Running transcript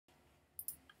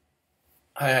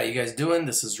Hi, how you guys doing?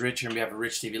 This is Rich and we have a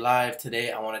Rich TV Live.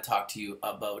 Today I want to talk to you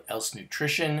about Else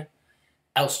Nutrition,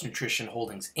 Else Nutrition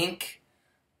Holdings Inc.,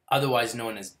 otherwise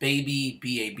known as Baby,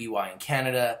 BABY in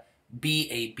Canada,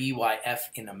 BABYF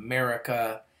in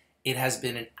America. It has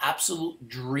been an absolute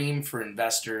dream for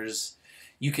investors.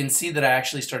 You can see that I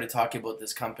actually started talking about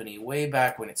this company way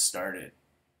back when it started,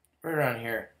 right around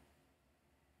here,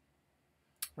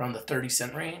 around the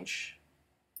 30-cent range.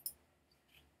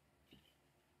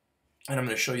 And I'm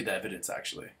going to show you the evidence,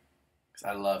 actually, because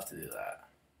I love to do that.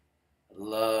 I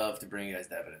love to bring you guys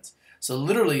the evidence. So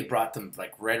literally it brought them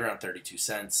like right around 32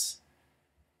 cents.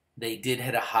 They did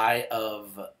hit a high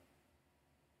of,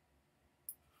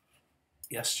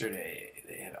 yesterday,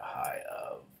 they hit a high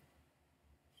of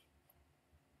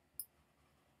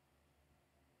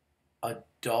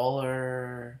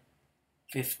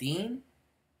 $1.15,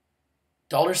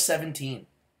 $1.17.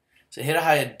 So it hit a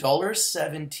high of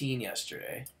 $1.17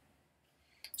 yesterday.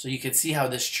 So you can see how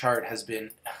this chart has been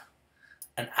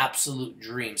an absolute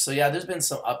dream. So yeah, there's been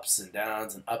some ups and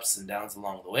downs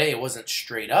along the way. It wasn't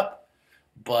straight up,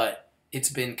 but it's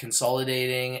been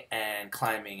consolidating and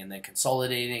climbing and then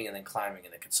consolidating and then climbing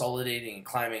and then consolidating and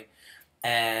climbing.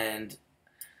 And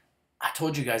I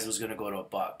told you guys it was going to go to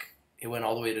 $1. It went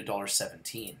all the way to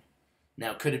 $1.17.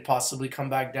 Now, could it possibly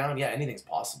come back down? Yeah, anything's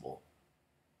possible.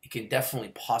 It can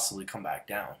definitely possibly come back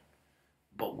down.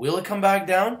 But will it come back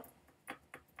down?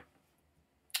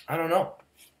 I don't know.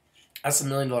 That's the $1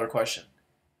 million question.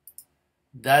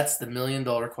 That's the $1 million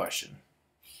question.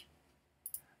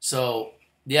 So,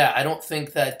 yeah, I don't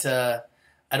think it's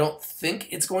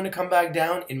going to come back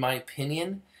down. In my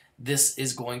opinion, this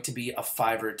is going to be a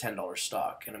 $5 or $10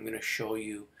 stock. And I'm going to show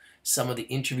you some of the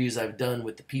interviews I've done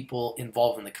with the people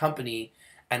involved in the company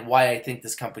and why I think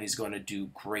this company is going to do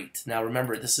great. Now,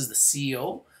 remember, this is the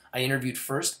CEO I interviewed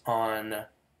first on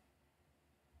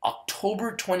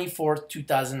October 24th,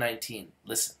 2019.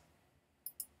 Listen.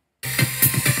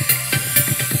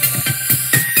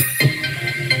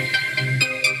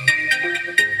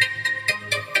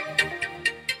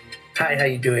 Hi, how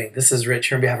you doing? This is Rich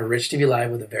here on behalf of Rich TV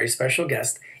Live with a very special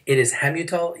guest. It is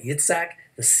Hamutal Yitzhak,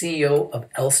 the CEO of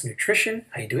Else Nutrition.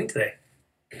 How you doing today?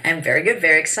 I'm very good,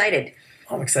 very excited.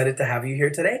 I'm excited to have you here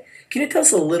today. Can you tell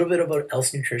us a little bit about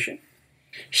Else Nutrition?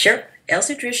 Sure. Else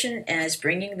Nutrition is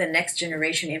bringing the next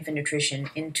generation infant nutrition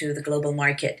into the global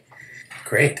market.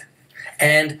 Great.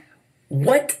 And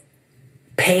what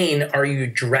pain are you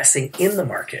addressing in the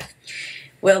market?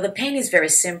 Well, the pain is very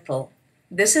simple.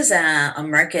 This is a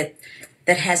market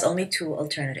that has only two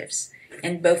alternatives,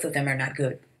 and both of them are not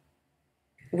good.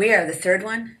 We are the third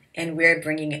one, and we're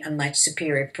bringing a much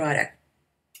superior product.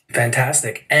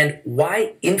 Fantastic. And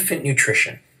why infant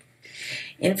nutrition?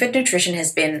 Infant nutrition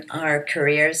has been our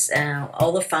careers,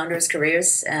 all the founders'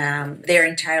 careers, their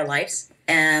entire lives.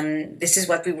 This is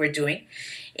what we were doing.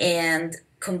 And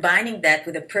combining that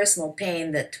with a personal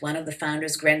pain that one of the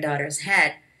founders' granddaughters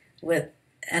had with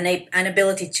an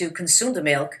inability to consume the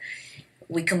milk,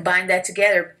 we combined that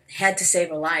together, had to save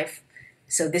her life.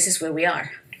 So this is where we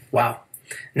are. Wow.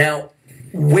 Now,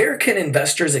 where can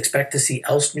investors expect to see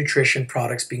Else Nutrition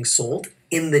products being sold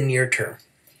in the near term?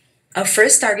 Our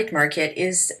first target market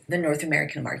is the North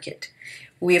American market.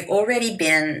 We have already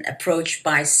been approached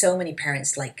by so many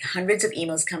parents, like hundreds of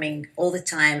emails coming all the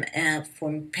time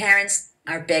from parents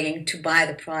are begging to buy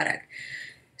the product.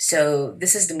 So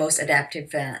this is the most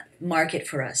adaptive market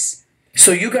for us.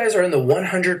 So you guys are in the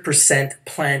 100%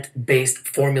 plant-based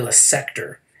formula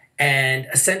sector and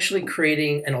essentially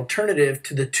creating an alternative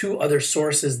to the two other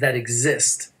sources that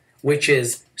exist, which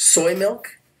is soy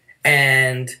milk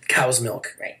and cow's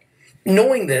milk. Right.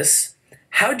 Knowing this,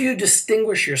 how do you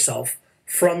distinguish yourself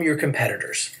from your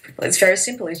competitors? Well, it's very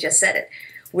simple. You just said it.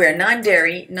 We're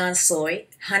non-dairy, non-soy,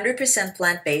 100%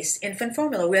 plant-based infant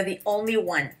formula. We're the only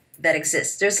one that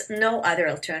exists. There's no other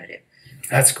alternative.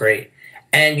 That's great.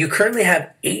 And you currently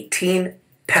have 18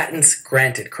 patents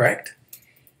granted, correct?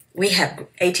 We have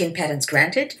 18 patents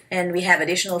granted, and we have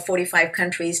additional 45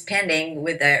 countries pending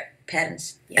with their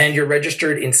patents. Yeah. And you're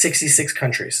registered in 66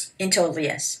 countries? In total,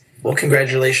 yes. Well,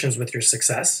 congratulations with your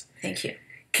success. Thank you.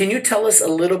 Can you tell us a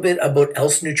little bit about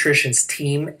Else Nutrition's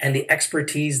team and the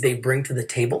expertise they bring to the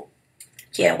table?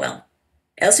 Yeah, well,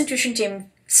 Else Nutrition team's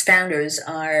founders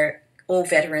are all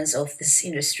veterans of this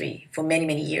industry for many,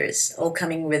 many years, all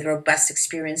coming with robust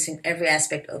experience in every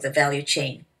aspect of the value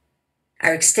chain.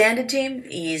 Our extended team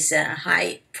is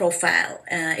high-profile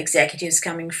executives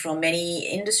coming from many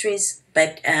industries,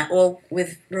 but all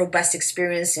with robust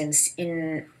experience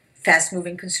in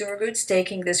fast-moving consumer goods,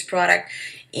 taking this product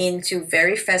into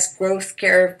very fast growth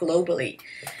curve globally.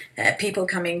 people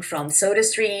coming from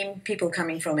SodaStream, people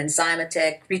coming from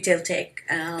Enzymatech, Retail Tech,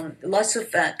 lots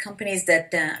of companies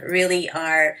that really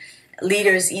are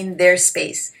leaders in their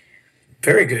space.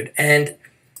 Very good. And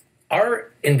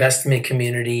our investment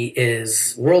community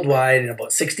is worldwide in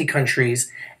about 60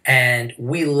 countries, and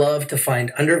we love to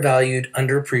find undervalued,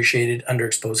 underappreciated,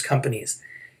 underexposed companies.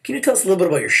 Can you tell us a little bit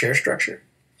about your share structure?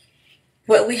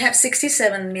 Well, we have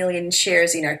 67 million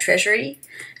shares in our treasury.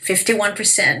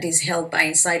 51% is held by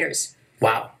insiders.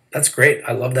 Wow, that's great.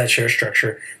 I love that share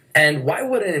structure. And why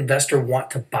would an investor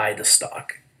want to buy the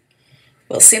stock?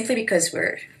 Well, simply because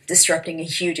we're disrupting a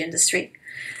huge industry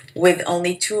with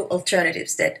only two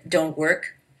alternatives that don't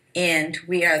work, and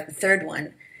we are the third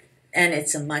one, and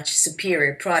it's a much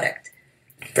superior product.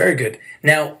 Very good.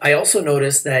 Now, I also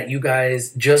noticed that you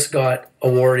guys just got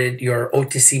awarded your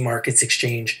OTC Markets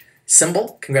Exchange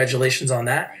symbol. Congratulations on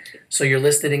that. So you're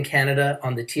listed in Canada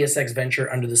on the TSX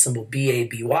Venture under the symbol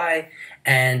BABY,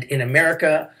 and in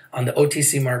America on the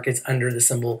OTC markets under the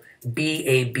symbol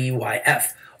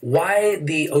BABYF. Why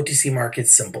the OTC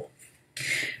markets symbol?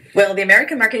 Well, the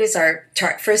American market is our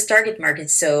first target market,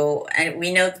 so and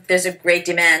we know that there's a great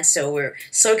demand, so we're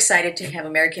so excited to have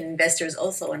American investors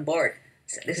also on board.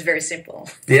 So this is very simple.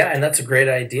 Yeah, and that's a great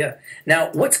idea.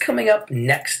 Now, what's coming up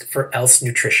next for Else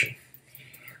Nutrition?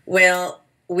 Well,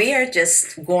 we are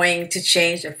just going to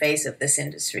change the face of this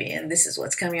industry, and this is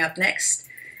what's coming up next.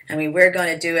 I mean, we're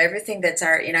going to do everything that's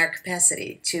in our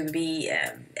capacity to be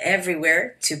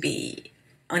everywhere, to be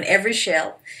on every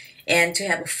shelf, and to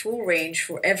have a full range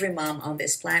for every mom on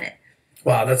this planet.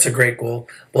 Wow, that's a great goal.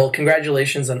 Well,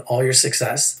 congratulations on all your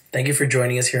success. Thank you for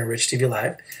joining us here on Rich TV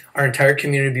Live. Our entire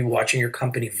community will be watching your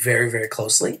company very, very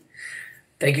closely.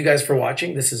 Thank you guys for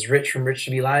watching. This is Rich from Rich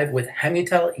TV Live with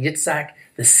Hamutal Yitzhak,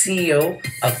 the CEO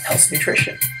of Else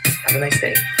Nutrition. Have a nice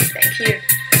day. Thank you.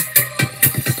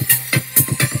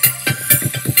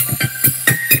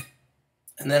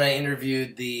 And then I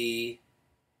interviewed the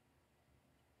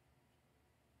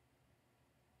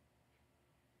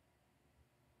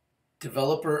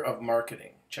developer of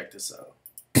marketing. Check this out.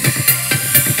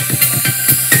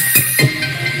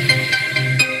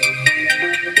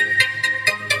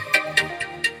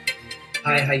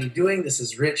 Hi, how you doing? This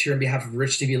is Rich here on behalf of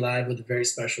Rich TV Live with a very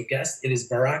special guest. It is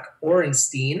Barak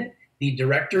Orenstein, the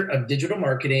Director of Digital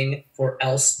Marketing for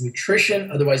Else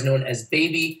Nutrition, otherwise known as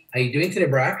Baby. How you doing today,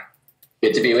 Barak?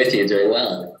 Good to be with you. Doing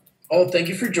well. Oh, thank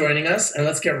you for joining us, and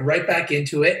let's get right back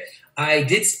into it. I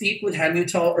did speak with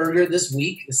Hamutal earlier this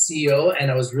week, the CEO, and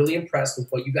I was really impressed with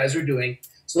what you guys are doing.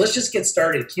 So let's just get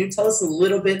started. Can you tell us a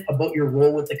little bit about your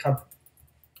role with the company?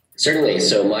 Certainly.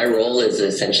 So my role is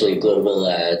essentially global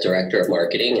director of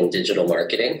marketing and digital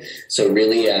marketing. So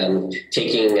really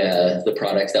taking the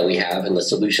products that we have and the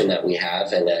solution that we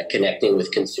have and connecting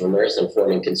with consumers and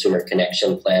forming consumer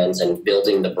connection plans and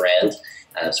building the brand.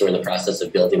 So we're in the process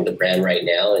of building the brand right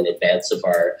now in advance of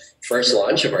our first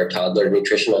launch of our toddler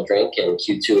nutritional drink in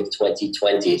Q2 of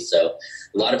 2020. So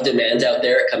a lot of demand out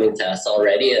there coming to us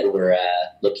already, and we're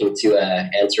looking to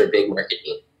answer a big market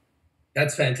need.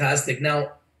 That's fantastic.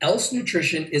 Now, Else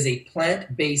Nutrition is a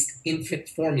plant-based infant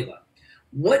formula.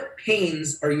 What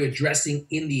pains are you addressing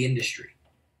in the industry?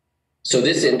 So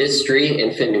this industry,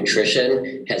 infant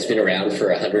nutrition, has been around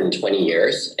for 120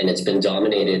 years, and it's been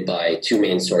dominated by two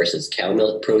main sources, cow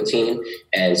milk protein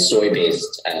and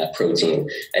soy-based protein.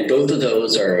 And both of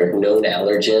those are known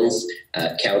allergens.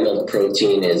 Cow milk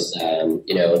protein is,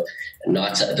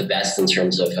 not the best in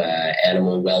terms of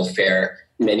animal welfare.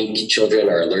 Many children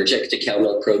are allergic to cow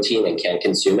milk protein and can't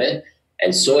consume it.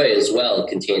 And soy as well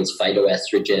contains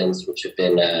phytoestrogens, which have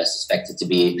been suspected to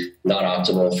be not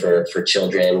optimal for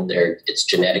children. It's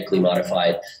genetically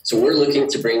modified. So we're looking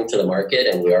to bring to the market,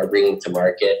 and we are bringing to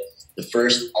market, the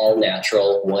first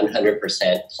all-natural,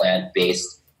 100%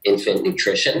 plant-based infant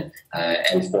nutrition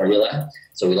and formula.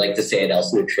 So we like to say at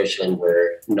Else Nutrition,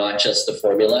 we're not just a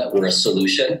formula, we're a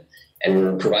solution. And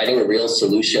we're providing a real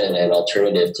solution and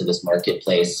alternative to this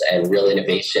marketplace and real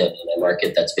innovation in a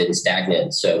market that's been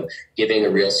stagnant. So giving a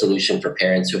real solution for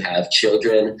parents who have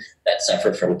children that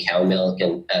suffer from cow milk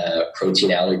and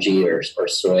protein allergy or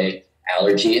soy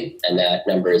allergy, and that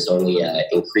number is only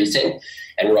increasing.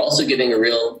 And we're also giving a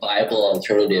real viable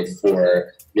alternative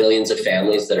for millions of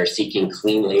families that are seeking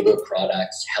clean label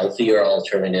products, healthier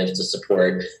alternative to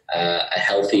support a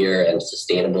healthier and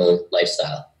sustainable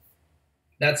lifestyle.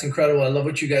 That's incredible. I love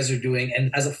what you guys are doing.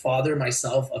 And as a father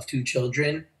myself of two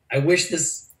children, I wish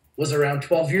this was around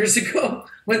 12 years ago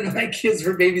when my kids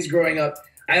were babies growing up.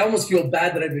 I almost feel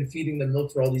bad that I've been feeding them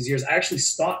milk for all these years. I actually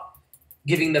stopped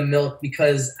giving them milk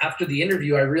because after the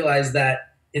interview, I realized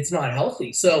that it's not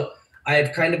healthy. So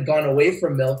I've kind of gone away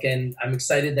from milk, and I'm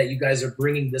excited that you guys are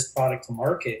bringing this product to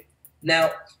market.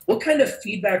 Now, what kind of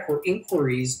feedback or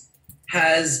inquiries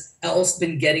has Else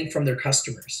been getting from their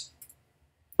customers?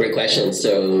 Great question.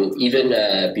 So even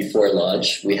before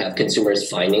launch, we have consumers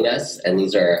finding us, and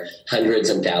these are hundreds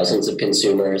and thousands of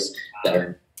consumers that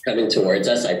are coming towards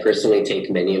us. I personally take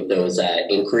many of those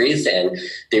inquiries, and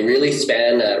they really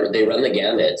span, they run the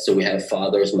gamut. So we have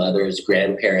fathers, mothers,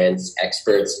 grandparents,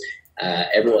 experts,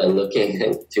 everyone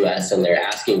looking to us, and they're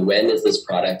asking, when is this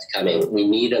product coming? We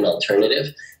need an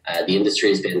alternative. The industry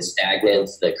has been stagnant.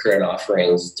 The current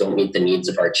offerings don't meet the needs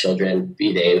of our children,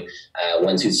 be they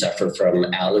ones who suffer from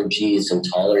allergies,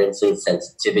 intolerances,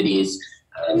 sensitivities.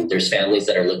 There's families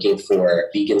that are looking for a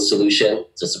vegan solution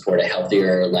to support a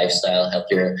healthier lifestyle,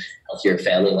 healthier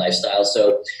family lifestyle.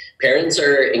 So parents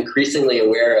are increasingly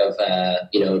aware of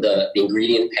the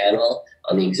ingredient panel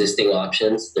on the existing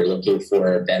options. They're looking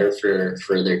for better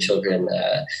for their children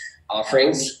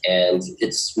offerings, and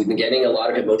we've been getting a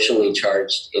lot of emotionally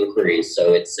charged inquiries.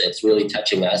 So it's really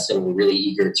touching us, and we're really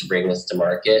eager to bring this to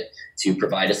market to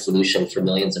provide a solution for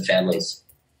millions of families.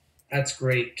 That's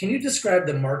great. Can you describe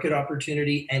the market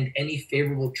opportunity and any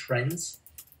favorable trends?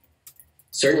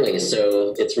 Certainly.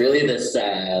 So it's really this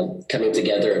coming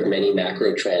together of many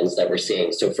macro trends that we're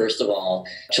seeing. So first of all,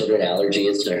 children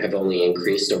allergies have only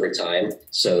increased over time.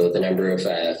 So the number of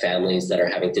families that are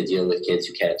having to deal with kids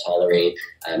who can't tolerate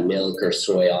milk or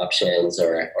soy options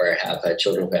or have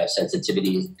children who have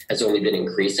sensitivity has only been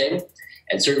increasing.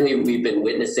 And certainly we've been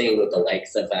witnessing with the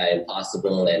likes of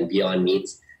Impossible and Beyond Meat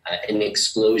an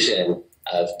explosion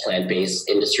of plant-based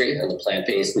industry and the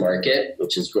plant-based market,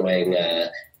 which is growing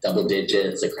double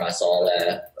digits across all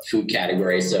food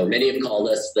categories. So many have called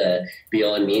us the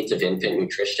Beyond Meat of infant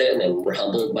nutrition, and we're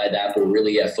humbled by that. We're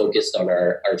really focused on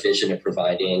our vision of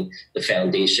providing the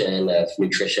foundation of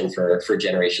nutrition for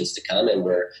generations to come. And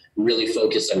we're really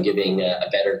focused on giving a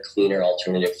better, cleaner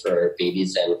alternative for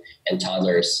babies and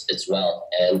toddlers as well.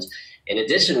 And in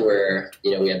addition,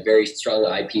 we have very strong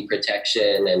IP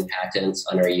protection and patents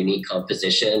on our unique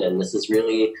composition. And this is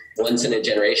really once in a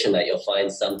generation that you'll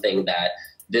find something that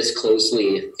this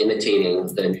closely imitating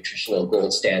the nutritional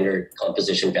gold standard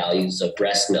composition values of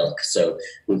breast milk. So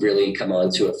we've really come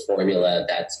onto a formula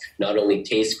that not only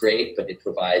tastes great, but it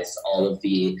provides all of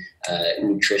the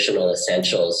nutritional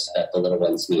essentials that the little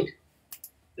ones need.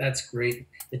 That's great.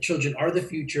 The children are the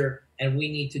future, and we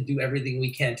need to do everything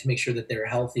we can to make sure that they're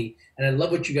healthy. And I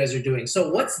love what you guys are doing. So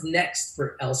what's next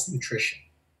for Else Nutrition?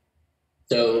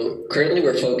 So currently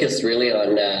we're focused really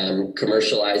on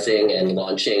commercializing and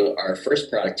launching our first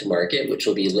product to market, which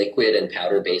will be liquid and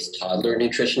powder-based toddler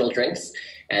nutritional drinks.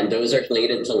 And those are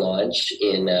slated to launch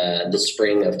in the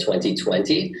spring of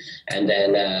 2020. And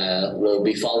then we'll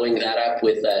be following that up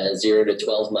with a 0 to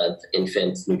 12-month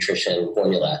infant nutrition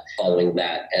formula following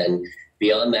that. And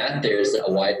beyond that, there's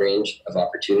a wide range of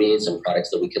opportunities and products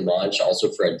that we can launch also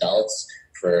for adults,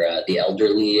 for the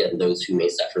elderly, and those who may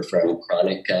suffer from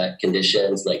chronic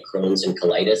conditions like Crohn's and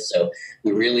colitis. So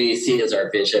we really see as our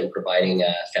vision providing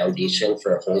a foundation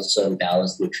for wholesome,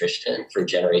 balanced nutrition for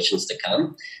generations to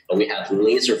come. But we have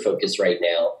laser focus right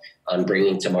now on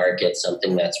bringing to market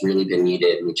something that's really been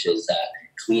needed, which is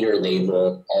cleaner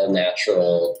label, all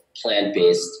natural,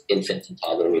 plant-based infant and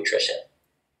toddler nutrition.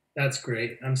 That's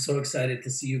great. I'm so excited to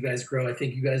see you guys grow. I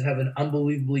think you guys have an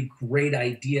unbelievably great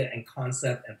idea and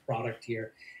concept and product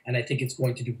here, and I think it's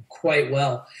going to do quite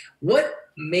well. What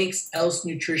makes Else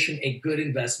Nutrition a good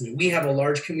investment? We have a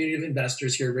large community of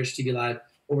investors here at Rich TV Live,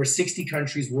 over 60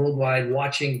 countries worldwide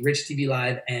watching Rich TV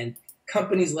Live, and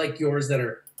companies like yours that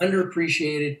are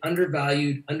underappreciated,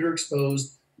 undervalued,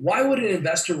 underexposed. Why would an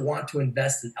investor want to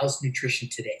invest in Else Nutrition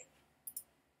today?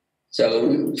 So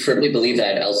we firmly believe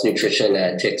that Else Nutrition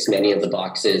ticks many of the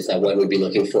boxes that one would be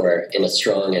looking for in a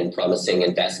strong and promising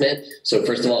investment. So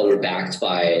first of all, we're backed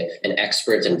by an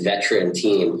expert and veteran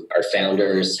team. Our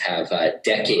founders have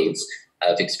decades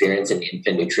of experience in the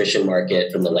infant nutrition market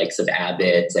from the likes of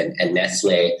Abbott and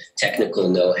Nestle, technical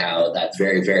know-how that's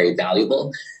very, very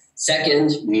valuable.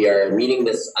 Second, we are meeting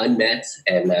this unmet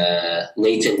and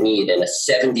latent need in a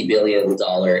 $70 billion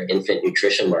infant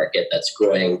nutrition market that's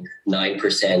growing 9%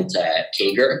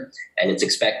 CAGR, and it's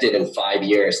expected in 5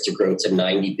 years to grow to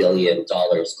 $90 billion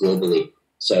globally.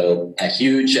 So a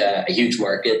huge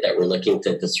market that we're looking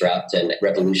to disrupt and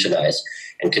revolutionize.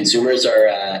 And consumers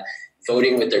are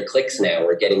voting with their clicks now.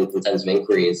 We're getting tons of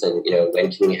inquiries, and when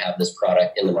can we have this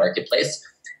product in the marketplace?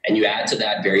 And you add to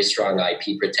that very strong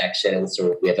IP protection.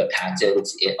 So we have a patent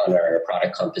on our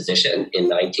product composition in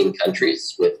 19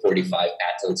 countries with 45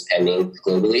 patents pending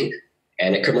globally.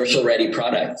 and a commercial ready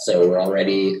product. So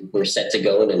we're set to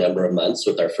go in a number of months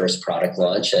with our first product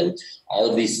launch, and all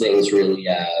of these things really,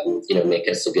 make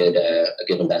us a good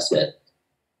investment.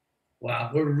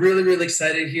 Wow, we're really, really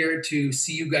excited here to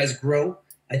see you guys grow.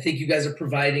 I think you guys are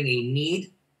providing a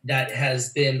need that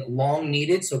has been long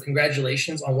needed. So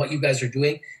congratulations on what you guys are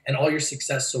doing and all your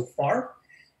success so far.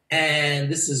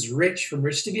 And this is Rich from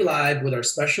Rich TV Live with our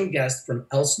special guest from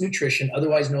Else Nutrition,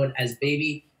 otherwise known as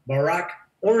Baby Barak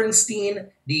Orenstein,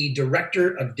 the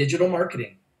Director of Digital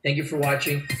Marketing. Thank you for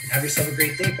watching. Have yourself a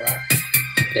great day, Barak.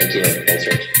 Thank you. Thanks,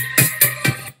 Rich.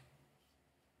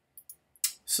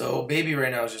 So Baby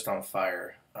right now is just on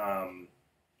fire. I'm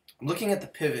looking at the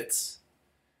pivots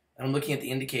and I'm looking at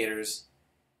the indicators.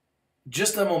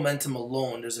 Just the momentum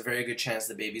alone, there's a very good chance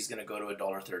the Baby's going to go to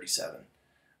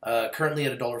 $1.37. Currently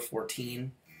at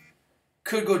 $1.14.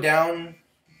 Could go down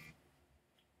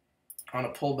on a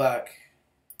pullback.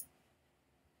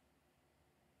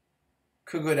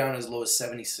 Could go down as low as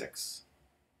 76.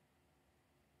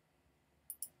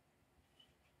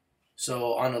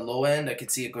 So on the low end, I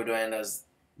could see it go down as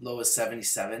low as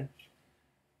 77.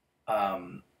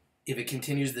 If it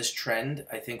continues this trend,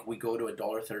 I think we go to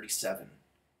 $1.37.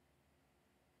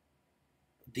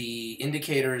 The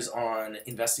indicators on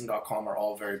investing.com are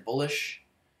all very bullish.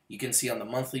 You can see on the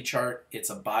monthly chart, it's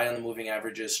a buy on the moving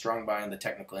averages, strong buy on the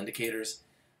technical indicators.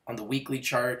 On the weekly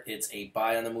chart, it's a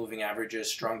buy on the moving averages,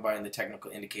 strong buy on the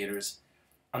technical indicators.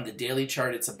 On the daily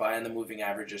chart, it's a buy on the moving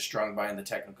averages, strong buy on the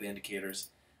technical indicators.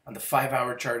 On the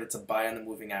 5-hour chart, it's a buy on the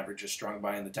moving averages, strong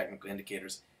buy on the technical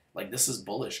indicators. Like, this is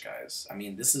bullish, guys. I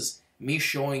mean, this is me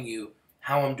showing you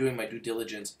how I'm doing my due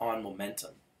diligence on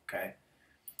momentum, okay?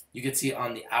 You can see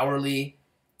on the hourly,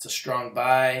 it's a strong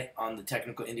buy. On the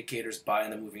technical indicators, buy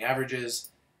on the moving averages.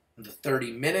 On the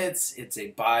 30 minutes, it's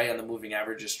a buy on the moving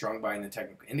averages, strong buy on the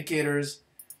technical indicators.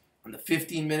 On the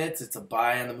 15 minutes, it's a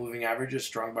buy on the moving averages,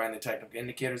 strong buy on the technical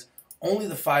indicators. Only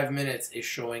the 5 minutes is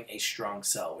showing a strong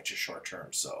sell, which is short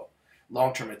term. So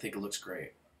long term, I think it looks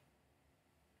great.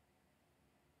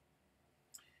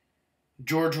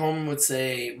 George Holman would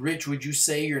say, Rich, would you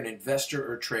say you're an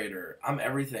investor or trader? I'm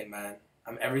everything, man.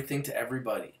 I'm everything to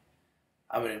everybody.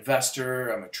 I'm an investor,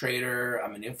 I'm a trader,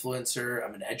 I'm an influencer,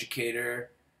 I'm an educator,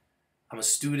 I'm a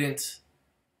student,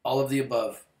 all of the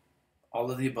above.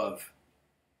 All of the above.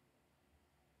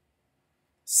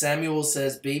 Samuel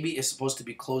says, Baby is supposed to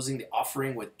be closing the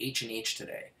offering with H&H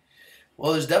today.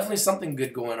 Well, there's definitely something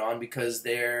good going on because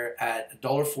they're at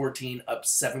 $1.14, up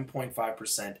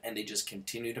 7.5%, and they just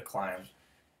continue to climb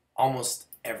almost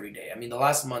every day. I mean, the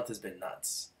last month has been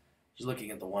nuts. Just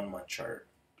looking at the 1-month chart.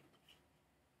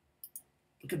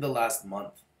 Look at the last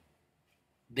month.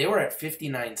 They were at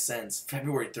 59 cents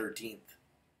February 13th.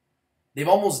 They've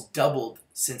almost doubled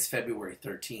since February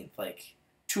 13th, like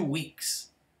 2 weeks.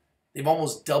 They've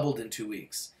almost doubled in 2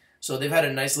 weeks. So they've had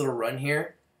a nice little run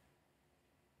here.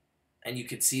 And you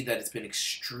could see that it's been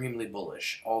extremely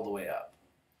bullish all the way up.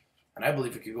 And I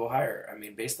believe it could go higher. I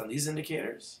mean, based on these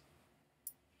indicators,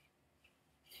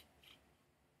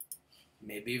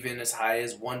 maybe even as high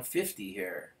as 150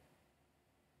 here.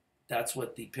 That's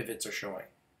what the pivots are showing.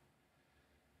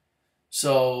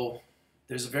 So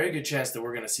there's a very good chance that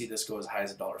we're going to see this go as high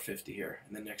as $1.50 here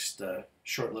in the next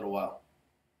short little while.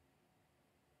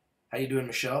 How you doing,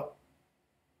 Michelle?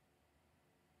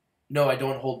 No, I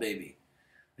don't hold Baby.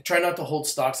 I try not to hold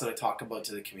stocks that I talk about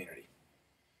to the community.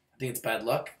 I think it's bad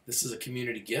luck. This is a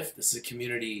community gift. This is a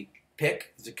community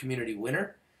pick. It's a community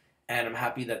winner. And I'm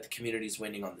happy that the community is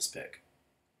winning on this pick.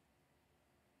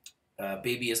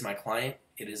 Baby is my client.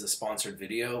 It is a sponsored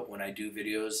video. When I do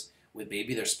videos with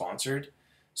Baby, they're sponsored.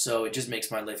 So it just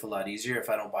makes my life a lot easier if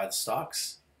I don't buy the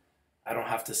stocks. I don't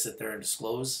have to sit there and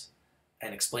disclose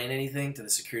and explain anything to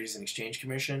the Securities and Exchange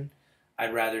Commission.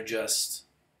 I'd rather just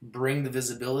bring the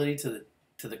visibility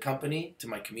to the company, to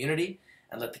my community,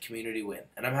 and let the community win.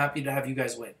 And I'm happy to have you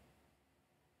guys win.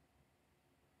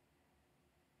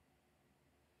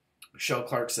 Michelle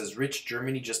Clark says, Rich,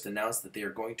 Germany just announced that they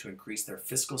are going to increase their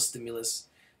fiscal stimulus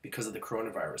because of the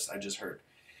coronavirus. I just heard.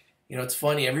 You know, it's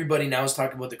funny. Everybody now is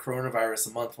talking about the coronavirus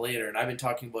a month later, and I've been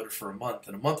talking about it for a month.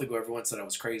 And a month ago, everyone said I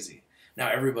was crazy. Now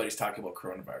everybody's talking about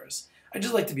coronavirus. I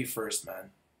just like to be first,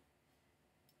 man.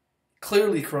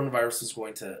 Clearly, coronavirus is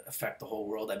going to affect the whole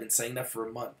world. I've been saying that for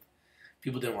a month.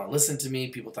 People didn't want to listen to me.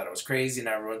 People thought I was crazy.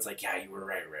 Now everyone's like, yeah, you were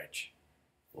right, Rich.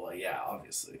 Well, yeah,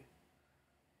 obviously.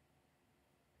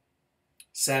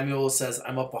 Samuel says,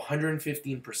 I'm up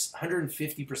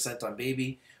 150% on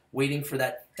Baby, waiting for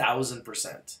that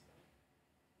 1,000%.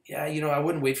 Yeah, you know, I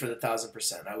wouldn't wait for the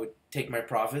 1,000%. I would take my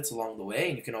profits along the way,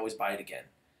 and you can always buy it again.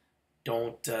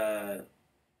 Don't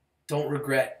don't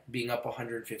regret being up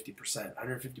 150%.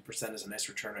 150% is a nice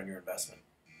return on your investment.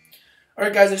 All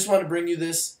right, guys, I just wanted to bring you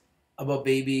this about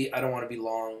Baby. I don't want to be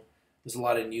long. There's a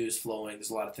lot of news flowing. There's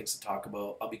a lot of things to talk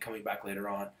about. I'll be coming back later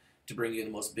on to bring you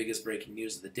the most biggest breaking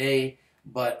news of the day.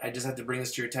 But I just have to bring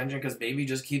this to your attention because Baby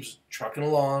just keeps trucking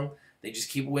along. They just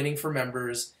keep winning for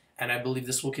members, and I believe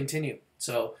this will continue.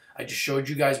 So I just showed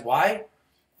you guys why.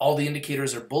 All the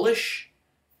indicators are bullish,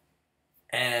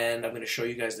 and I'm going to show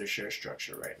you guys their share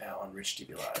structure right now on Rich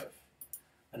TV Live.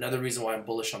 Another reason why I'm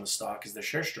bullish on the stock is their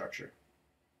share structure.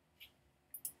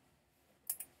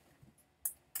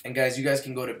 And guys, you guys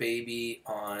can go to Baby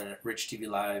on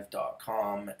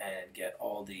richtvlive.com and get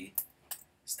all the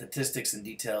statistics and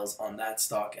details on that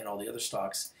stock and all the other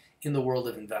stocks in the world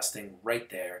of investing right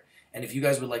there. And if you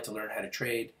guys would like to learn how to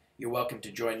trade, you're welcome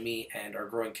to join me and our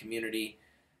growing community.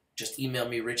 Just email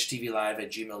me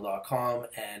richtvlive@gmail.com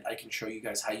and I can show you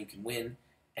guys how you can win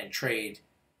and trade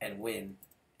and win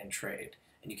and trade.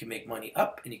 And you can make money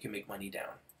up and you can make money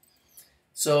down.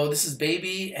 So this is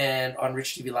Baby and on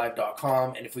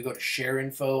richtvlive.com, and if we go to share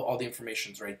info, all the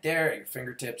information's right there at your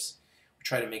fingertips. We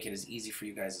try to make it as easy for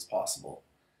you guys as possible.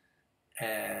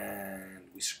 And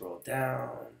we scroll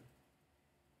down.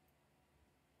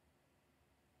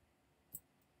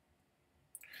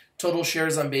 Total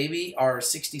shares on Baby are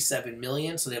 67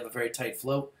 million, so they have a very tight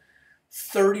float.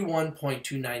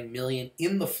 31.29 million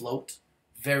in the float,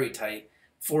 very tight.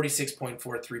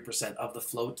 46.43% of the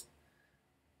float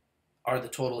are the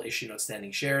total issued and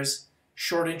outstanding shares.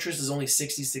 Short interest is only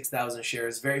 66,000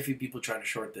 shares. Very few people trying to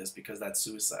short this because that's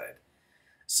suicide.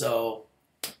 So,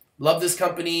 love this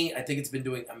company. I think it's been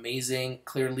doing amazing.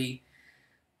 Clearly,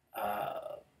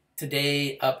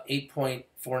 today up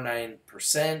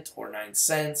 8.49% or 9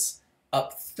 cents,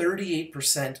 up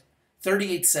 38%,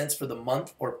 38 cents for the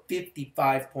month or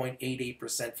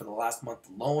 55.88% for the last month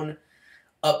alone.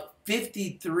 Up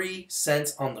 53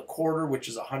 cents on the quarter, which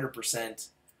is 100%.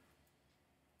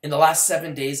 In the last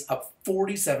 7 days, up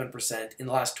 47%. In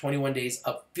the last 21 days,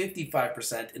 up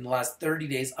 55%. In the last 30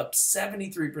 days, up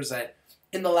 73%.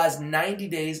 In the last 90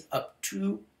 days, up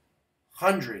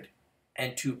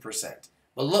 202%.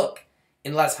 But look,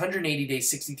 in the last 180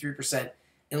 days, 63%.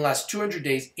 In the last 200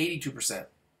 days, 82%.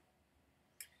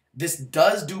 This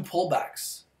does do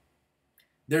pullbacks.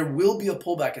 There will be a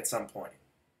pullback at some point.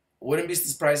 I wouldn't be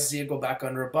surprised to see it go back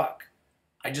under $1.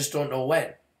 I just don't know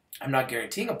when. I'm not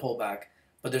guaranteeing a pullback,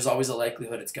 but there's always a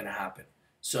likelihood it's going to happen.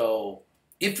 So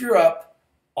if you're up,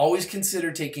 always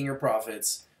consider taking your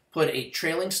profits. Put a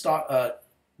trailing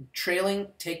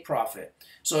take profit.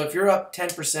 So if you're up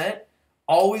 10%,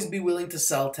 always be willing to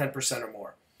sell 10% or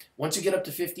more. Once you get up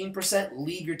to 15%,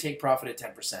 leave your take profit at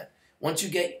 10%. Once you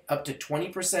get up to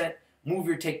 20%, move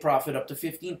your take profit up to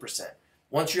 15%.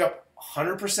 Once you're up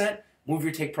 100%, move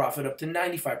your take profit up to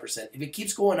 95%. If it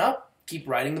keeps going up, keep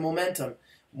riding the momentum.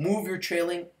 Move your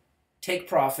trailing take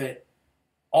profit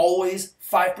always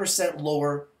 5%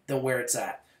 lower than where it's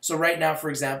at. So right now, for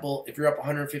example, if you're up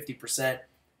 150%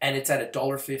 and it's at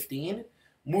 $1.15,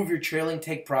 move your trailing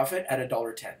take profit at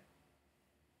 $1.10.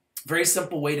 Very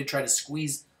simple way to try to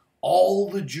squeeze all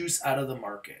the juice out of the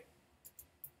market.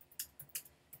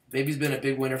 Baby's been a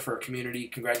big winner for our community.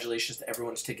 Congratulations to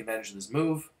everyone who's taken advantage of this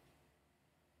move.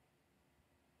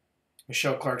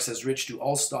 Michelle Clark says, Rich, do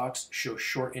all stocks show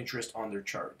short interest on their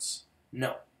charts?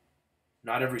 No.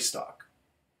 Not every stock.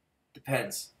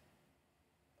 Depends.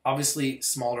 Obviously,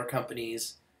 smaller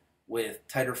companies with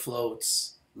tighter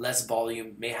floats, less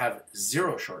volume, may have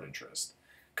zero short interest.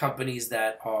 Companies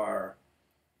that are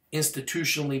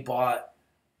institutionally bought,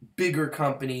 bigger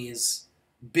companies,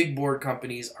 big board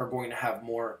companies are going to have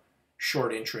more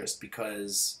short interest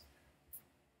because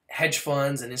hedge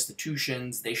funds and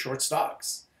institutions, they short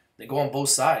stocks. They go on both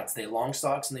sides. They long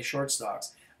stocks and they short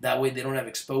stocks. That way they don't have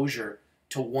exposure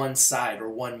to one side or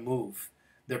one move.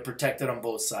 They're protected on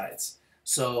both sides.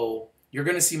 So you're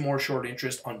going to see more short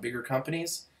interest on bigger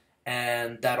companies,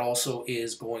 and that also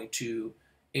is going to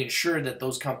ensure that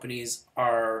those companies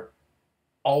are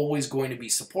always going to be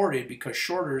supported because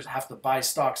shorters have to buy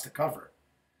stocks to cover.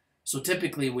 So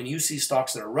typically when you see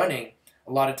stocks that are running,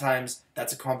 a lot of times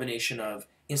that's a combination of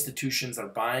institutions that are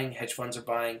buying, hedge funds are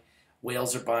buying,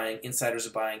 whales are buying, insiders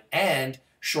are buying, and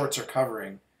shorts are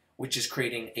covering, which is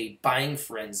creating a buying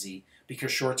frenzy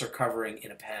because shorts are covering in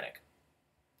a panic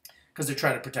because they're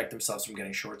trying to protect themselves from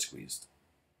getting short squeezed.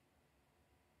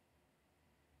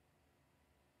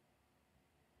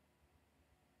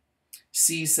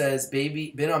 C says,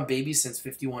 "Baby, been on Baby since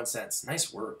 51 cents.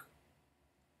 Nice work."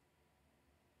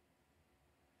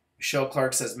 Michelle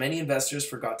Clark says, many investors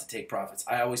forgot to take profits.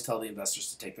 I always tell the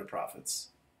investors to take their profits.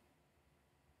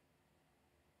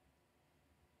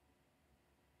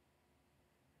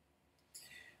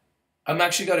 I'm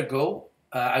actually got to go.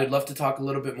 I would love to talk a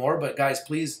little bit more, but guys,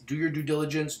 please do your due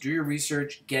diligence, do your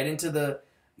research, get into the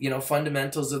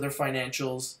fundamentals of their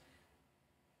financials.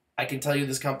 I can tell you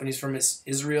this company's from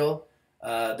Israel.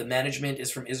 The management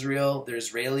is from Israel. They're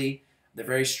Israeli. They're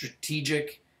very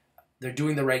strategic. They're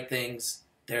doing the right things.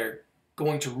 They're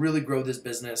going to really grow this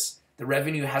business. The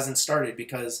revenue hasn't started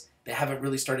because they haven't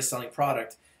really started selling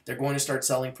product. They're going to start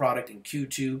selling product in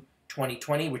Q2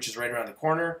 2020, which is right around the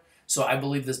corner. So I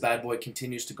believe this bad boy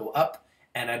continues to go up.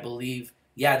 And I believe,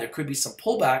 yeah, there could be some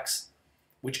pullbacks,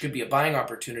 which could be a buying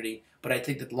opportunity. But I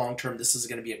think that long term, this is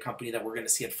going to be a company that we're going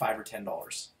to see at $5 or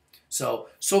 $10.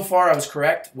 So far I was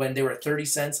correct. When they were at 30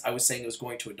 cents, I was saying it was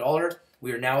going to $1.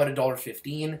 We are now at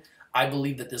 $1.15. I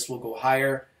believe that this will go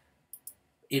higher.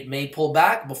 It may pull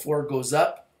back before it goes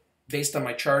up. Based on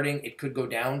my charting, it could go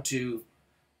down to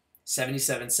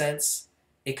 77 cents.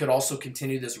 It could also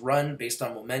continue this run based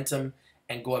on momentum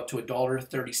and go up to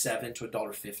 $1.37 to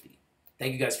 $1.50.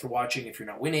 Thank you guys for watching. If you're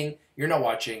not winning, you're not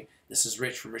watching. This is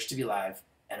Rich from Rich TV Live,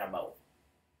 and I'm out.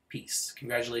 Peace.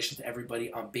 Congratulations to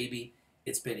everybody on Baby.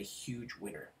 It's been a huge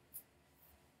winner.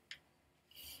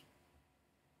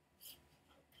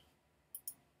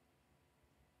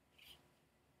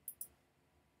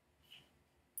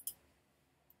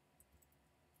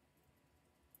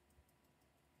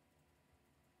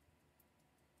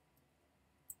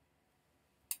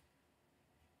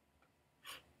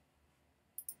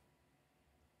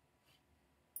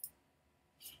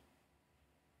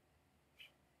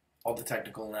 All the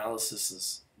technical analysis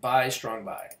is buy, strong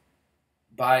buy.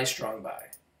 Buy, strong buy.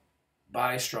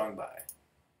 Buy, strong buy.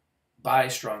 Buy,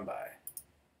 strong buy.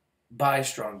 Buy,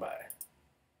 strong buy.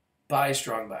 Buy,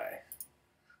 strong buy.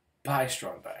 Buy,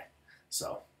 strong buy.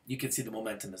 So you can see the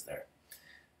momentum is there.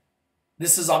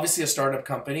 This is obviously a startup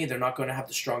company. They're not going to have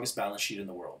the strongest balance sheet in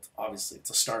the world. Obviously,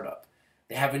 it's a startup.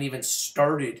 They haven't even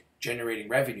started generating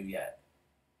revenue yet.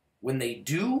 When they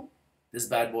do, this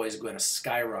bad boy is going to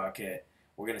skyrocket.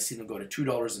 We're going to see them go to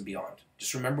 $2 and beyond.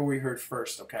 Just remember where you heard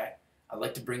first, okay? I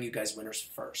like to bring you guys winners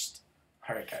first.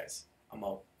 All right, guys. I'm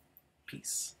out.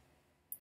 Peace.